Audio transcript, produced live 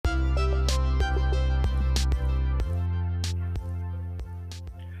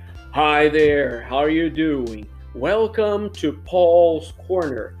Hi there, how are you doing? Welcome to Paul's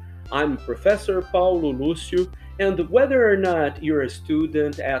Corner. I'm Professor Paulo Lúcio, and whether or not you're a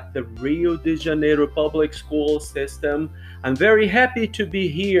student at the Rio de Janeiro public school system, I'm very happy to be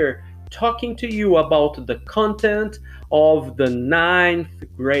here talking to you about the content of the 9th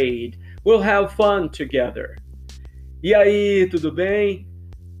grade. We'll have fun together. E aí, tudo bem?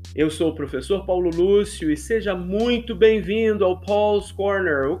 Eu sou o professor Paulo Lúcio e seja muito bem-vindo ao Paul's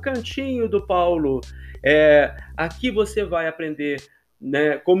Corner, o cantinho do Paulo. Aqui você vai aprender,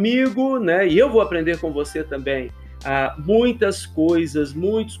 né, comigo, né, e eu vou aprender com você também, muitas coisas,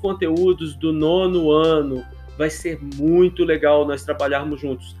 muitos conteúdos do 9º ano. Vai ser muito legal nós trabalharmos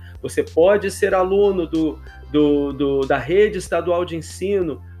juntos. Você pode ser aluno da rede estadual de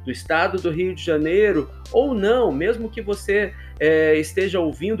ensino do estado do Rio de Janeiro, ou não, mesmo que você esteja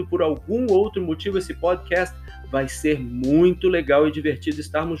ouvindo por algum outro motivo esse podcast, vai ser muito legal e divertido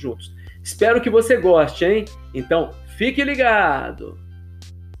estarmos juntos. Espero que você goste, hein? Então, fique ligado!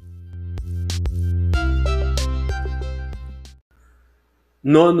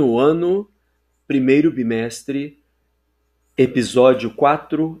 Nono ano, primeiro bimestre, episódio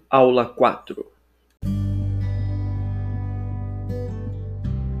 4, aula 4.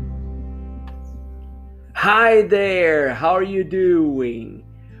 Hi there, how are you doing?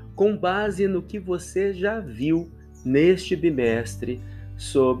 Com base no que você já viu neste bimestre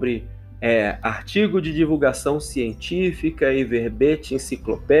sobre artigo de divulgação científica e verbete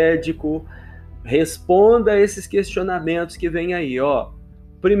enciclopédico, responda esses questionamentos que vem aí, ó.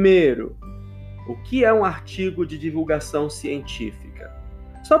 Primeiro, o que é um artigo de divulgação científica?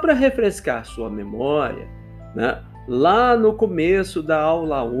 Só para refrescar sua memória, né? Lá no começo da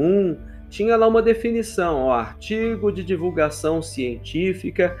aula 1, tinha lá uma definição, ó, artigo de divulgação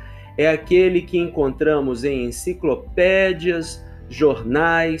científica é aquele que encontramos em enciclopédias,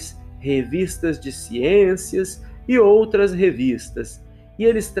 jornais, revistas de ciências e outras revistas. E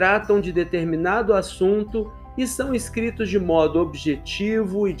eles tratam de determinado assunto e são escritos de modo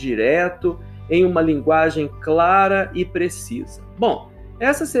objetivo e direto, em uma linguagem clara e precisa. Bom,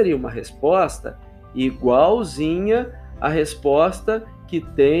 essa seria uma resposta igualzinha à resposta que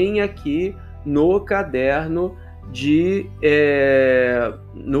tem aqui no caderno de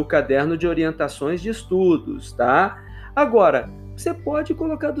orientações de estudos, tá? Agora, você pode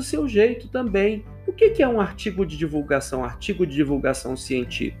colocar do seu jeito também. O que é um artigo de divulgação? Artigo de divulgação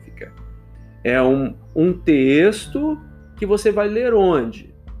científica. É um texto que você vai ler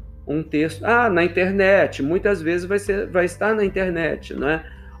onde? Um texto, na internet. Muitas vezes vai estar na internet, né?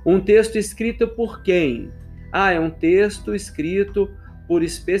 Um texto escrito por quem? É um texto escrito por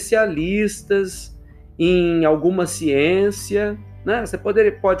especialistas em alguma ciência, né? Você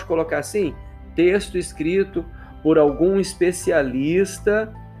pode colocar assim, texto escrito por algum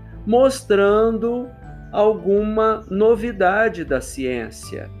especialista mostrando alguma novidade da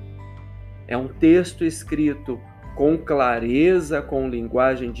ciência. É um texto escrito com clareza, com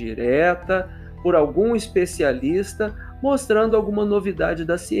linguagem direta, por algum especialista mostrando alguma novidade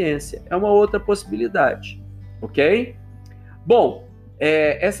da ciência. É uma outra possibilidade, ok? Bom,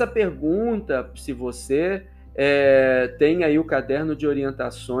 essa pergunta, se você tem aí o caderno de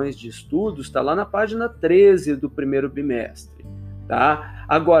orientações de estudos, está lá na página 13 do primeiro bimestre, tá?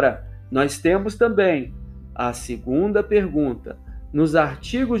 Agora, nós temos também a segunda pergunta. Nos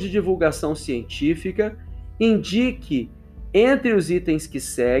artigos de divulgação científica, indique, entre os itens que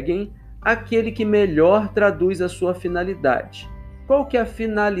seguem, aquele que melhor traduz a sua finalidade. Qual que é a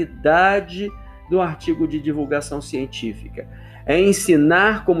finalidade do artigo de divulgação científica? É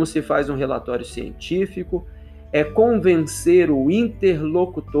ensinar como se faz um relatório científico, é convencer o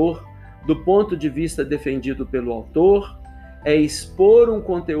interlocutor do ponto de vista defendido pelo autor, é expor um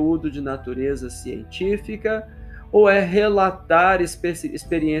conteúdo de natureza científica ou é relatar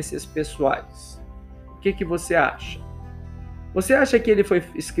experiências pessoais? O que você acha? Você acha que ele foi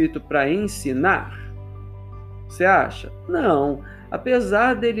escrito para ensinar? Você acha? Não.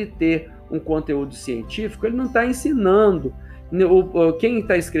 Apesar dele ter um conteúdo científico, ele não está ensinando. Quem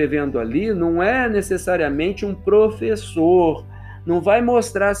está escrevendo ali não é necessariamente um professor. Não vai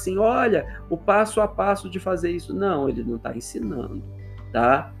mostrar assim, olha, o passo a passo de fazer isso. Não, ele não está ensinando,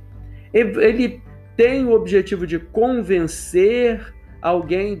 tá? Ele tem o objetivo de convencer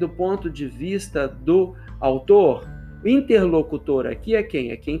alguém do ponto de vista do autor. O interlocutor aqui é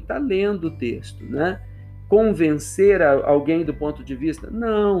quem? É quem está lendo o texto, né? Convencer alguém do ponto de vista?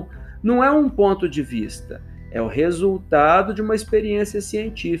 Não, não é um ponto de vista. É o resultado de uma experiência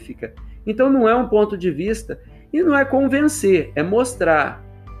científica. Então não é um ponto de vista e não é convencer, é mostrar,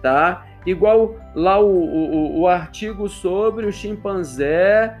 tá? Igual lá o artigo sobre o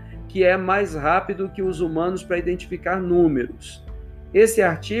chimpanzé que é mais rápido que os humanos para identificar números. Esse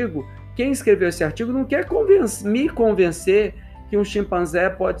artigo, quem escreveu esse artigo não quer me convencer que um chimpanzé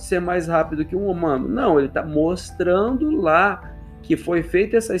pode ser mais rápido que um humano. Não, ele está mostrando lá que foi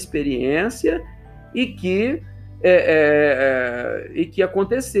feita essa experiência e que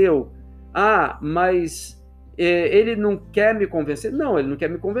aconteceu. Ah, mas ele não quer me convencer? Não, ele não quer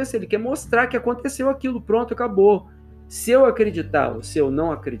me convencer, ele quer mostrar que aconteceu aquilo, pronto, acabou. Se eu acreditar ou se eu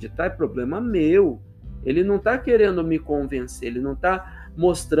não acreditar, é problema meu. Ele não está querendo me convencer, ele não está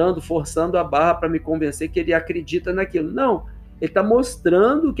mostrando, forçando a barra para me convencer que ele acredita naquilo. Não, ele está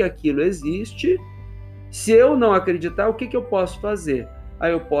mostrando que aquilo existe. Se eu não acreditar, o que eu posso fazer?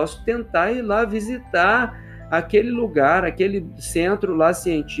 Aí eu posso tentar ir lá visitar aquele lugar, aquele centro lá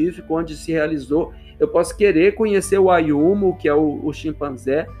científico onde se realizou. Eu posso querer conhecer o Ayumu, que é o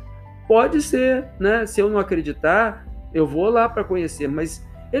chimpanzé. Pode ser, né? Se eu não acreditar, eu vou lá para conhecer, mas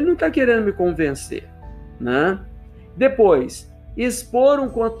ele não está querendo me convencer, né? Depois, expor um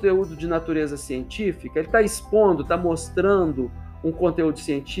conteúdo de natureza científica, ele está expondo, está mostrando um conteúdo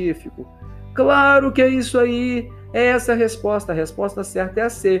científico. Claro que é isso aí, é essa a resposta certa é a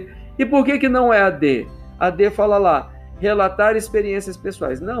C. E por que não é a D? A D fala lá, relatar experiências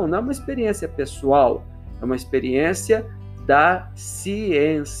pessoais. Não é uma experiência pessoal, é uma experiência da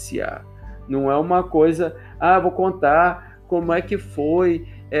ciência. Não é uma coisa, vou contar como é que foi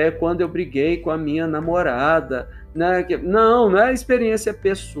quando eu briguei com a minha namorada. Né? Não é experiência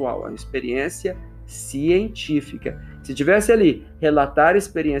pessoal, é uma experiência científica. Se tivesse ali relatar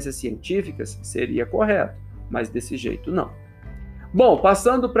experiências científicas, seria correto, mas desse jeito não. Bom,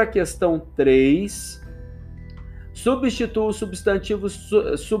 passando para a questão 3, substitua os substantivos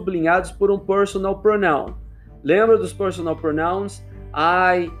sublinhados por um personal pronoun. Lembra dos personal pronouns?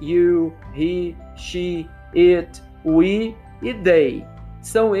 I, you, he, she, it, we e they.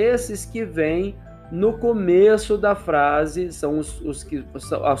 São esses que vêm no começo da frase, são os que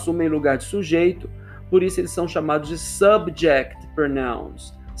assumem lugar de sujeito, por isso eles são chamados de subject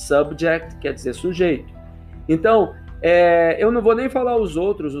pronouns. Subject quer dizer sujeito. Então, eu não vou nem falar os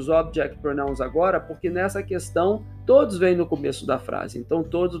outros, os object pronouns agora, porque nessa questão todos vêm no começo da frase, então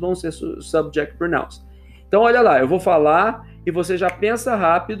todos vão ser subject pronouns. Então, olha lá, eu vou falar e você já pensa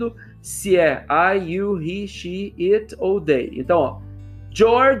rápido se é I, you, he, she, it ou they. Então, ó,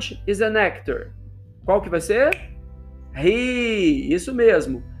 George is an actor. Qual que vai ser? He, isso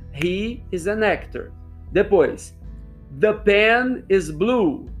mesmo. He is an actor. Depois, the pen is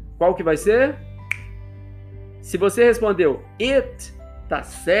blue. Qual que vai ser? Se você respondeu it, tá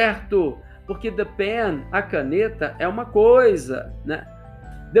certo, porque the pen, a caneta, é uma coisa, né?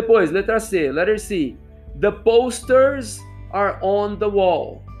 Depois, letra C, letter C. The posters are on the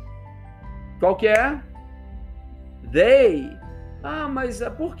wall. Qual que é? They. Mas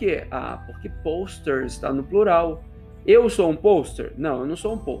por quê? Porque posters está no plural. Eu sou um poster? Não, eu não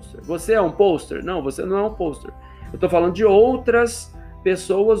sou um poster. Você é um poster? Não, você não é um poster. Eu estou falando de outras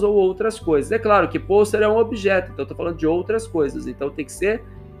pessoas ou outras coisas. É claro que poster é um objeto, então eu estou falando de outras coisas. Então tem que ser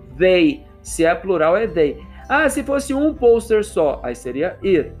they. Se é plural, é they. Se fosse um poster só, aí seria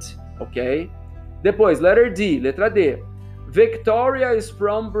it, ok? Depois, letter D, letra D. Victoria is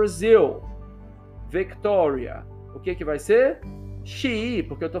from Brazil. Victoria. O que vai ser? She,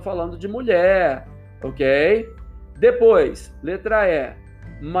 porque eu estou falando de mulher, ok? Depois, letra E.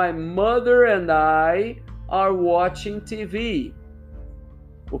 My mother and I are watching TV.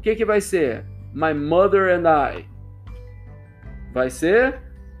 O que vai ser? My mother and I. Vai ser?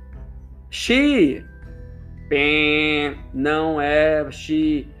 She. Não é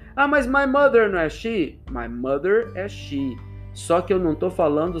she. Mas my mother não é she? My mother é she. Só que eu não estou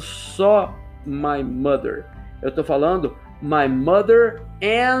falando só my mother. Eu estou falando my mother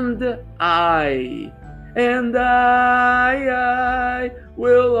and I. And I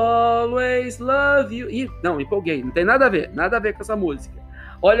will always love you. Não, empolguei. Não tem nada a ver com essa música.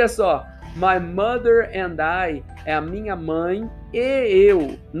 Olha só. My mother and I é a minha mãe e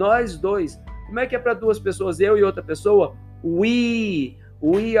eu. Nós dois. Como é que é para duas pessoas, eu e outra pessoa? We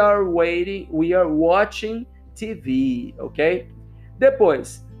are watching TV, ok?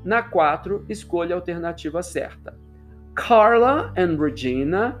 Depois, na 4, escolha a alternativa certa. Carla and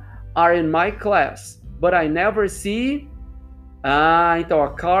Regina are in my class, but I never see... então,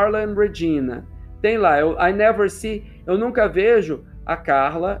 a Carla and Regina. Tem lá, I never see... Eu nunca vejo a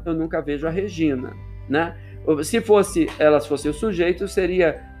Carla, eu nunca vejo a Regina, né? Se elas fossem o sujeito,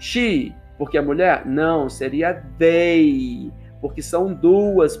 seria she, porque é mulher? Não, seria they, porque são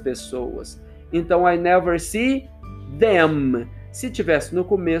duas pessoas. Então, I never see them. Se tivesse no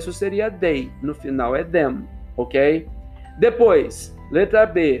começo, seria they. No final é them, ok? Depois, letra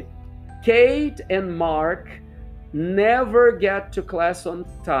B. Kate and Mark never get to class on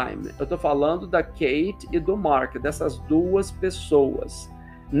time. Eu estou falando da Kate e do Mark, dessas duas pessoas.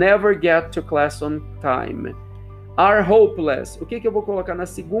 Never get to class on time. Are hopeless. O que eu vou colocar na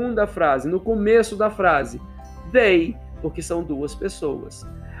segunda frase, no começo da frase? They, porque são duas pessoas.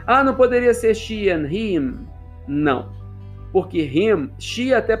 Ah, não poderia ser she and him? Não. Porque him,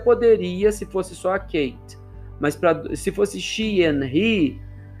 she até poderia se fosse só a Kate. Mas se fosse she and he,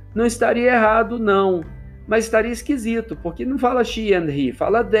 não estaria errado, não. Mas estaria esquisito, porque não fala she and he,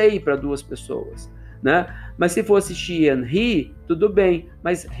 fala they para duas pessoas, né? Mas se fosse she and he, tudo bem.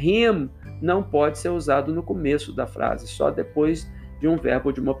 Mas him não pode ser usado no começo da frase, só depois de um verbo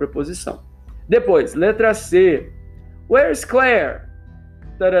ou de uma preposição. Depois, letra C. Where's Claire?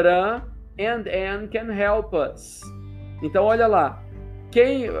 Tarará, and Anne can help us. Então, olha lá.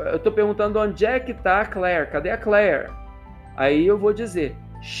 Eu estou perguntando onde é que está a Claire. Cadê a Claire? Aí eu vou dizer,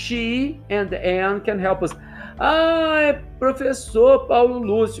 she and Anne can help us. Ah, professor Paulo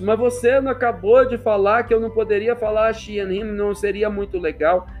Lúcio, mas você não acabou de falar que eu não poderia falar she and him, não seria muito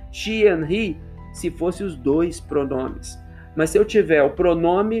legal she and he, se fosse os dois pronomes. Mas se eu tiver o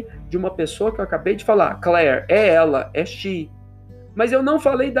pronome de uma pessoa que eu acabei de falar, Claire, é ela, é she. Mas eu não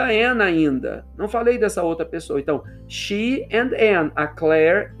falei da Anne ainda, não falei dessa outra pessoa. Então, she and Anne, a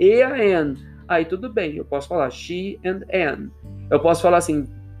Claire e a Anne. Aí tudo bem, eu posso falar she and Anne. Eu posso falar assim,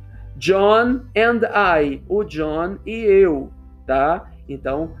 John and I, o John e eu, tá?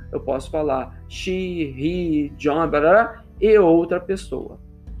 Então, eu posso falar she, he, John, blá, e outra pessoa.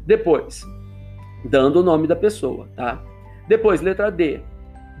 Depois, dando o nome da pessoa, tá? Depois, letra D.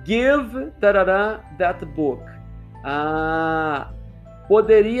 Give, tarará, that book. Ah,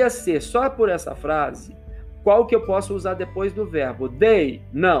 poderia ser só por essa frase. Qual que eu posso usar depois do verbo? They,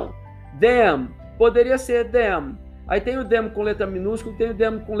 não. Them, poderia ser them. Aí tem o them com letra minúscula e tem o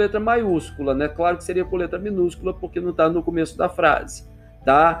them com letra maiúscula, né? Claro que seria com letra minúscula porque não está no começo da frase,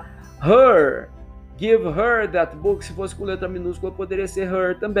 tá? Her, give her that book. Se fosse com letra minúscula, poderia ser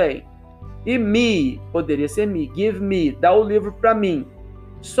her também. E me, poderia ser me. Give me, dá o livro para mim.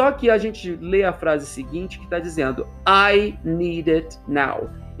 Só que a gente lê a frase seguinte que está dizendo I need it now.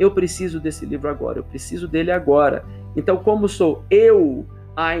 Eu preciso desse livro agora, eu preciso dele agora. Então, como sou eu,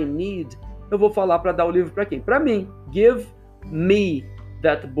 I need, eu vou falar para dar o livro para quem? Para mim. Give me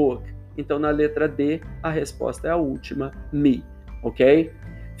that book. Então, na letra D, a resposta é a última, me. Ok?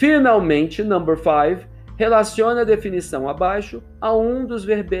 Finalmente, number 5, relaciona a definição abaixo a um dos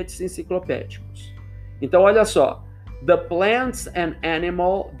verbetes enciclopédicos. Então, olha só. The plants and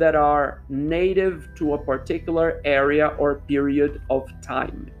animal that are native to a particular area or period of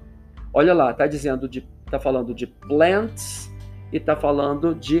time. Olha lá, tá falando de plants e tá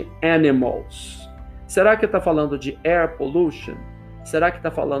falando de animals. Será que tá falando de air pollution? Será que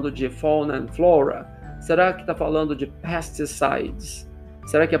tá falando de fauna and flora? Será que tá falando de pesticides?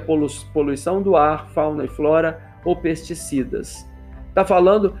 Será que é poluição do ar, fauna e flora ou pesticidas? Está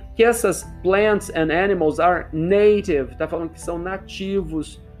falando que essas plants and animals are native. Está falando que são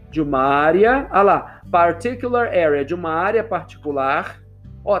nativos de uma área. Olha lá, particular area, de uma área particular.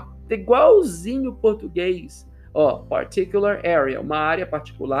 Ó, igualzinho o português. Ó, particular area, uma área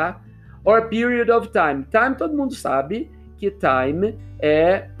particular. Or period of time. Time, todo mundo sabe que time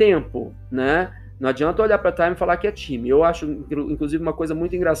é tempo, né? Não adianta olhar para time e falar que é time. Eu acho, inclusive, uma coisa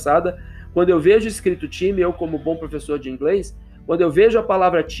muito engraçada. Quando eu vejo escrito time, eu como bom professor de inglês, quando eu vejo a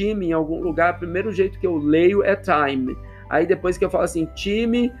palavra time em algum lugar, o primeiro jeito que eu leio é time. Aí depois que eu falo assim,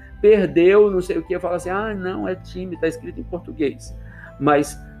 time perdeu, não sei o que, eu falo assim, ah, não, é time, está escrito em português.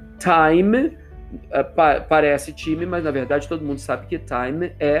 Mas time parece time, mas na verdade todo mundo sabe que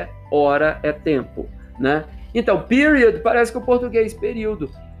time é hora, é tempo, né? Então, period parece que o português período.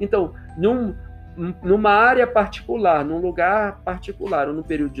 Então, numa área particular, num lugar particular, ou num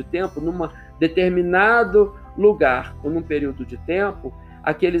período de tempo, num determinado lugar ou num período de tempo,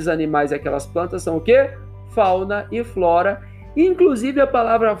 aqueles animais e aquelas plantas são o quê? Fauna e flora. Inclusive a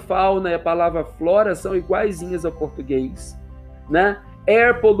palavra fauna e a palavra flora são iguaizinhas ao português, né?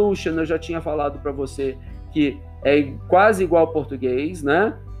 Air pollution, eu já tinha falado para você que é quase igual ao português,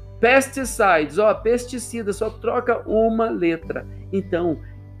 né? Pesticides, pesticida, só troca uma letra. Então,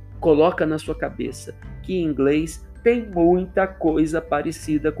 coloca na sua cabeça que em inglês tem muita coisa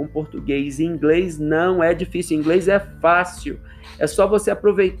parecida com português. Em inglês não é difícil, em inglês é fácil. É só você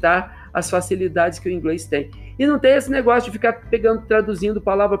aproveitar as facilidades que o inglês tem. E não tem esse negócio de ficar traduzindo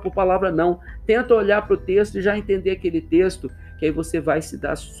palavra por palavra, não. Tenta olhar para o texto e já entender aquele texto, que aí você vai se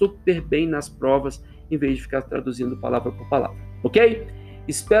dar super bem nas provas, em vez de ficar traduzindo palavra por palavra. Ok?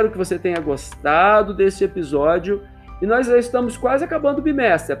 Espero que você tenha gostado desse episódio E nós já estamos quase acabando o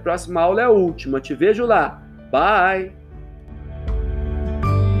bimestre. A próxima aula é a última. Te vejo lá. Bye!